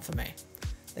goes wrong for me.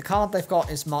 The card they've got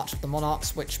is March of the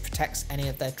Monarchs, which protects any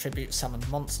of their tribute summoned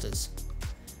monsters.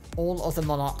 All of the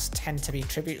Monarchs tend to be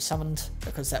tribute summoned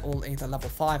because they're all either level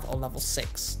 5 or level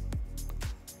 6.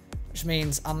 Which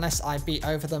means unless I beat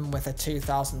over them with a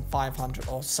 2,500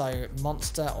 or so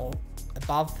monster or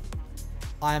above,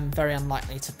 I am very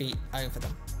unlikely to beat over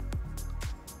them.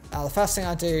 Now the first thing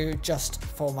I do, just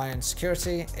for my own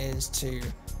security, is to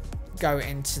go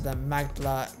into the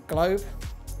Magdala Globe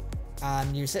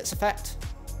and use its effect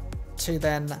to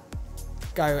then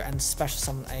go and special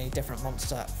summon a different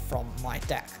monster from my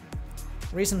deck.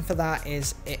 The reason for that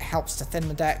is it helps to thin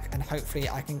the deck, and hopefully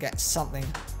I can get something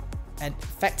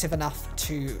effective enough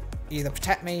to either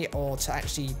protect me or to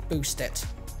actually boost it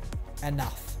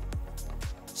enough.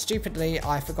 Stupidly,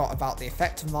 I forgot about the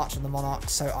effect of March of the Monarch,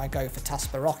 so I go for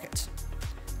Tusper Rocket.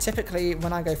 Typically,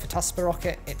 when I go for Tusper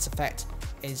Rocket, its effect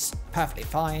is perfectly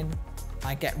fine.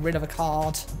 I get rid of a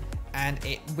card, and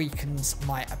it weakens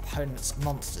my opponent's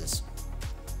monsters.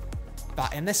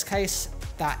 But in this case,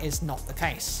 that is not the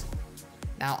case.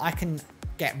 Now, I can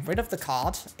get rid of the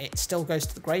card, it still goes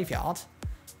to the graveyard,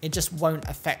 it just won't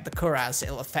affect the Kuraz,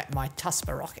 it'll affect my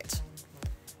Tusper Rocket,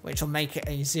 which will make it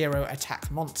a 0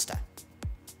 attack monster.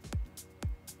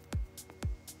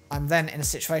 I'm then in a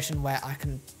situation where I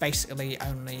can basically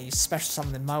only special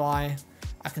summon the Moai.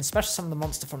 I can special summon the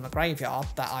monster from the graveyard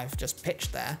that I've just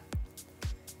pitched there,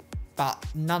 but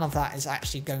none of that is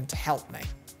actually going to help me.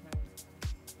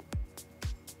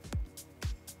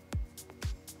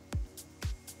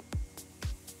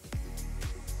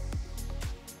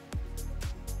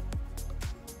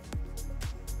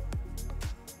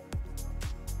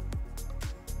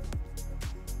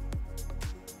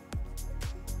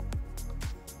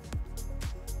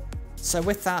 So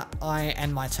with that, I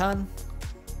end my turn.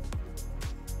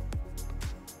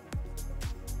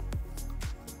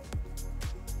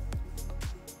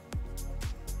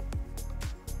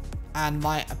 And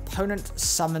my opponent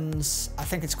summons, I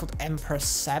think it's called Empress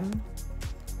Sem,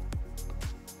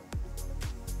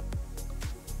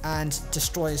 and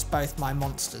destroys both my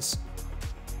monsters.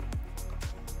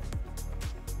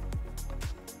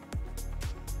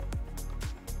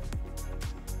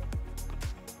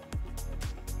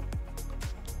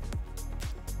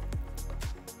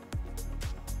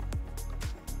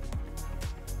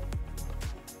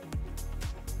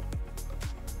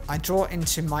 I draw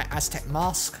into my Aztec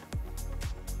Mask,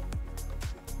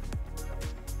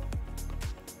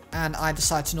 and I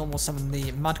decide to normal summon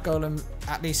the Mud Golem.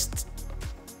 At least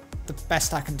the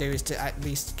best I can do is to at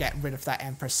least get rid of that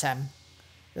Empress Sem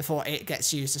before it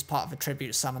gets used as part of a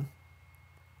tribute summon.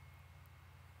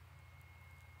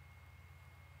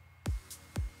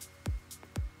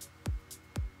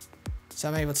 So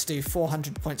I'm able to do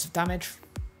 400 points of damage.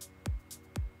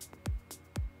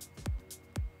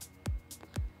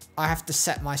 I have to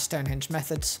set my Stonehenge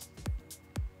methods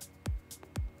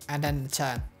and end the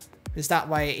turn, because that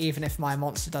way, even if my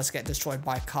monster does get destroyed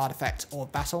by card effect or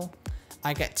battle,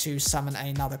 I get to summon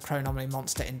another chronomaly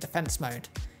monster in defense mode.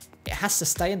 It has to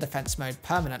stay in defense mode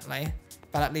permanently,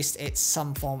 but at least it's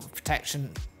some form of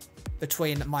protection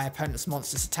between my opponent's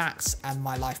monster's attacks and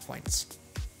my life points.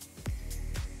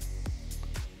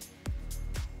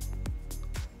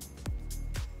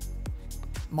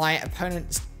 My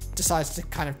opponent decides to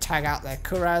kind of tag out their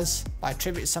Kuraz by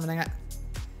tribute summoning it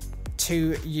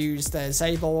to use their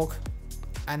Zaborg,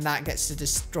 and that gets to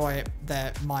destroy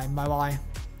my Moai.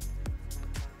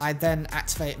 I then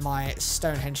activate my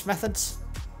Stonehenge methods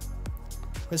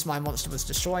because my monster was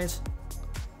destroyed.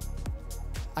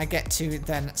 I get to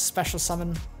then special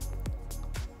summon,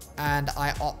 and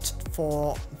I opt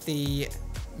for the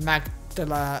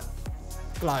Magdala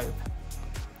Globe.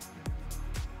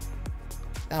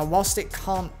 Now, whilst it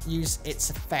can't use its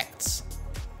effects,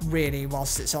 really,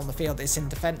 whilst it's on the field, it's in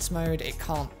defense mode, it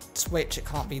can't switch, it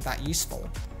can't be that useful.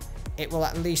 It will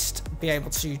at least be able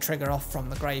to trigger off from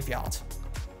the graveyard.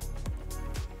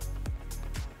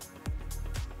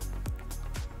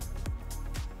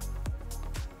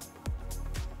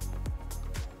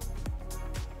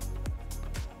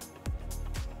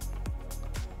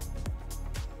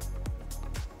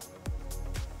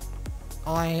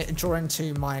 I draw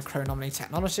into my chronomaly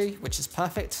technology, which is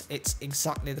perfect. It's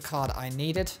exactly the card I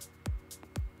needed.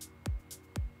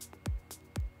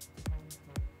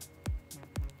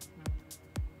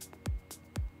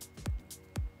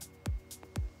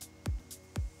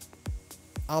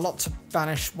 I'll opt to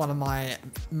banish one of my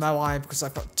Moai because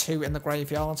I've got 2 in the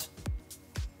graveyard.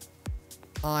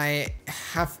 I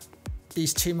have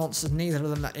these 2 monsters, neither of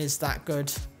them is that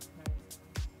good.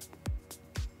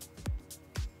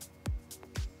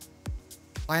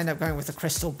 I end up going with the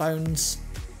Crystal Bones,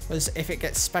 because if it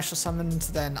gets special summoned,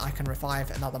 then I can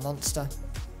revive another monster.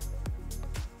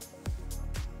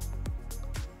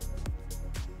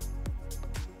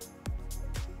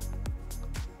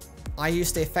 I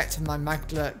use the effect of my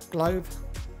Magdala Globe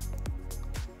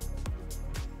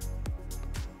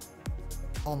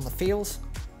on the field,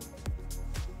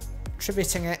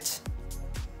 tributing it,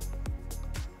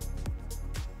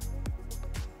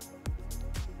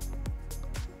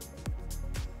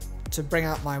 to bring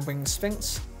out my Winged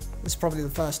Sphinx. This is probably the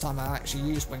first time I actually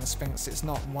used Winged Sphinx. It's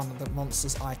not one of the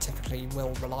monsters I typically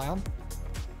will rely on.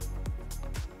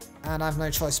 And I have no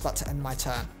choice but to end my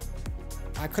turn.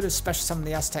 I could have special summoned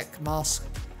the Aztec Mask,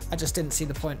 I just didn't see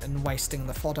the point in wasting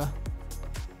the fodder.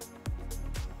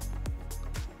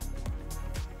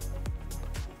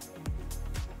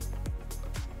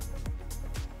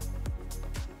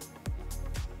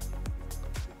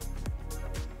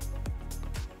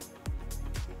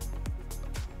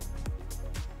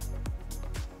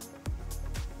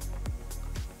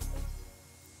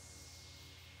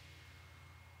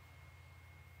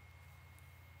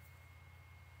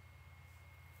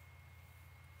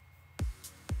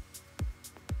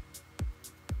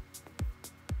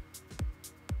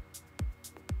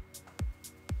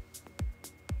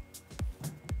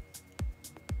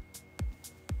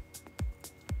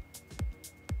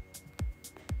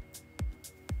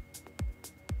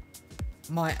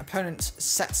 My opponent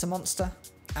sets a monster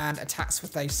and attacks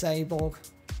with a Saborg.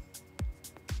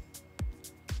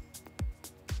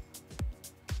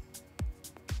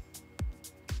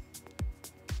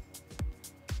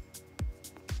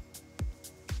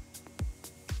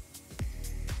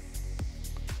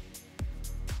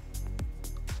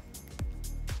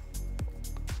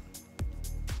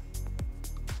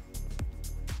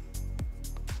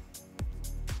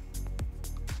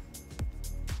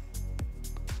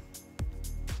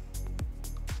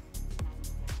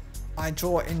 I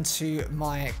draw into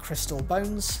my crystal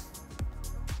bones.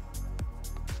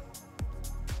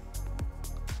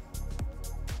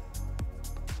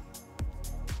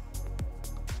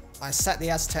 I set the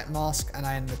Aztec Mask and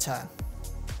I end the turn.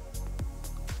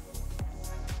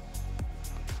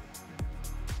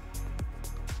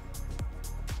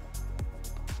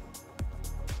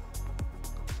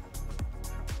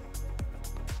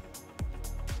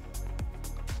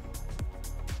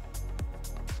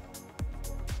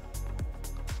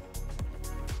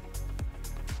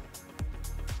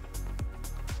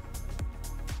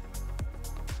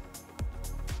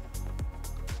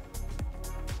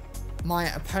 My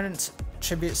opponent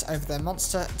tributes over their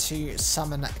monster to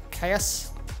summon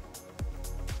Chaos.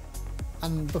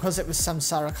 And because it was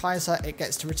Samsara Kaiser, it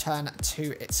gets to return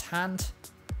to its hand.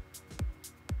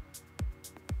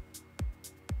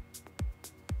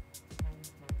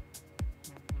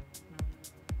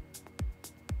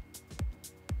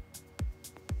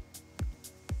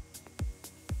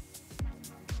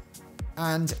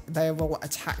 And they will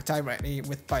attack directly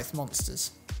with both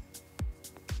monsters.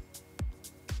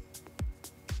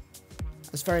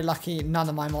 I was very lucky none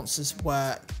of my monsters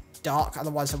were dark,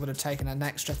 otherwise I would have taken an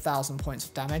extra 1,000 points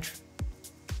of damage.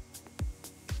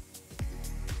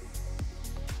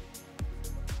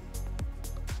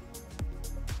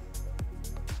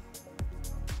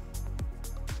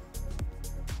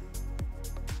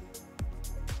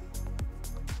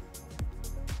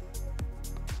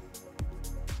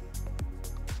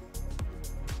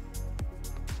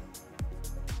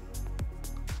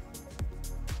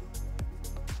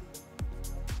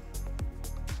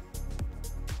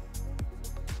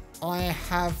 I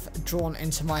have drawn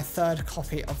into my third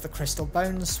copy of the Crystal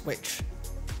Bones, which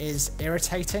is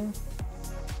irritating.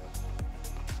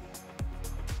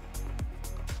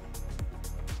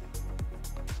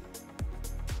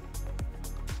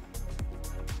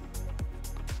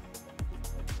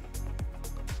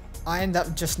 I end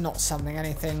up just not summoning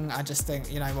anything. I just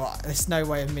think, you know what, there's no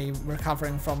way of me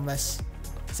recovering from this.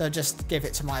 So just give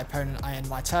it to my opponent, I end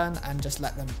my turn, and just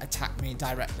let them attack me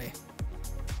directly.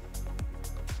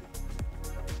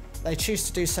 They choose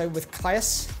to do so with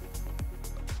Caius.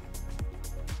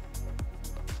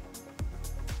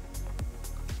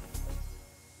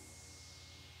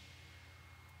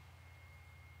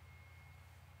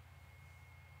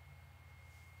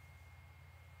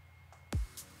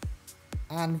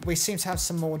 And we seem to have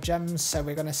some more gems, so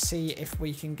we're going to see if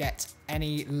we can get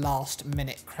any last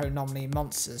minute chronomaly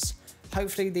monsters.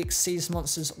 Hopefully the Xyz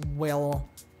monsters will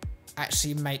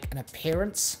actually make an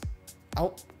appearance.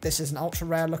 Oh, this is an ultra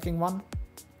rare looking one.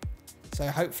 So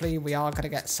hopefully we are going to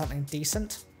get something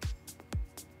decent.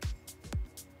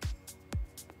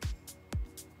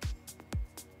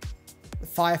 The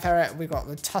Fireferret, we got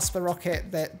the Tusper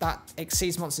Rocket. That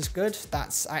Xyz monster is good.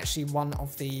 That's actually one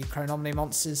of the chronomaly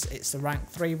monsters. It's the rank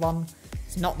 3 one.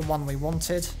 It's not the one we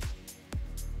wanted.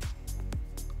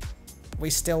 We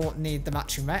still need the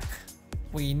Machu Mech.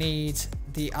 We need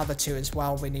the other two as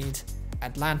well. We need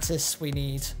Atlantis. We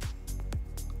need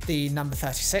the number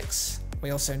 36. We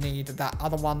also need that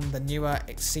other one, the newer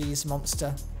Xyz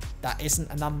monster. That isn't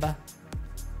a number.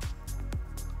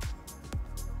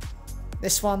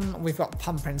 This one, we've got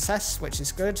Pum Princess, which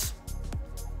is good.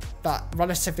 But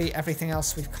relatively everything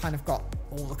else, we've kind of got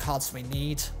all the cards we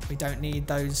need. We don't need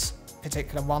those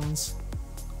particular ones.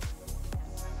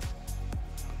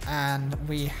 And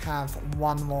we have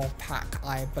one more pack,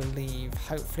 I believe.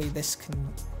 Hopefully this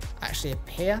can actually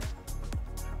appear.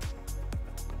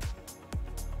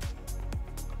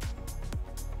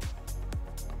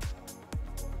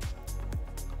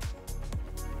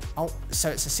 Oh, so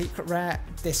it's a secret rare.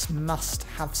 This must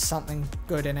have something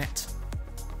good in it.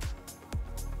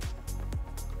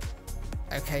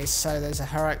 Okay, so there's a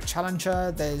Heroic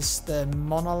Challenger, there's the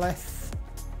Monolith.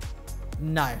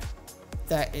 No,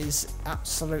 there is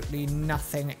absolutely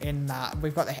nothing in that.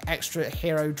 We've got the extra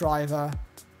Hero Driver.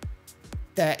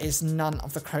 There is none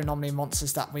of the chronomaly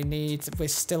monsters that we need. We're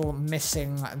still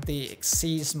missing the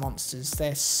Xyz monsters.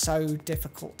 They're so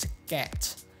difficult to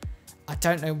get. I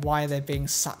don't know why they're being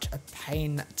such a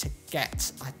pain to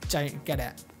get. I don't get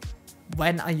it.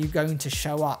 When are you going to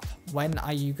show up? When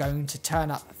are you going to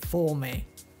turn up for me?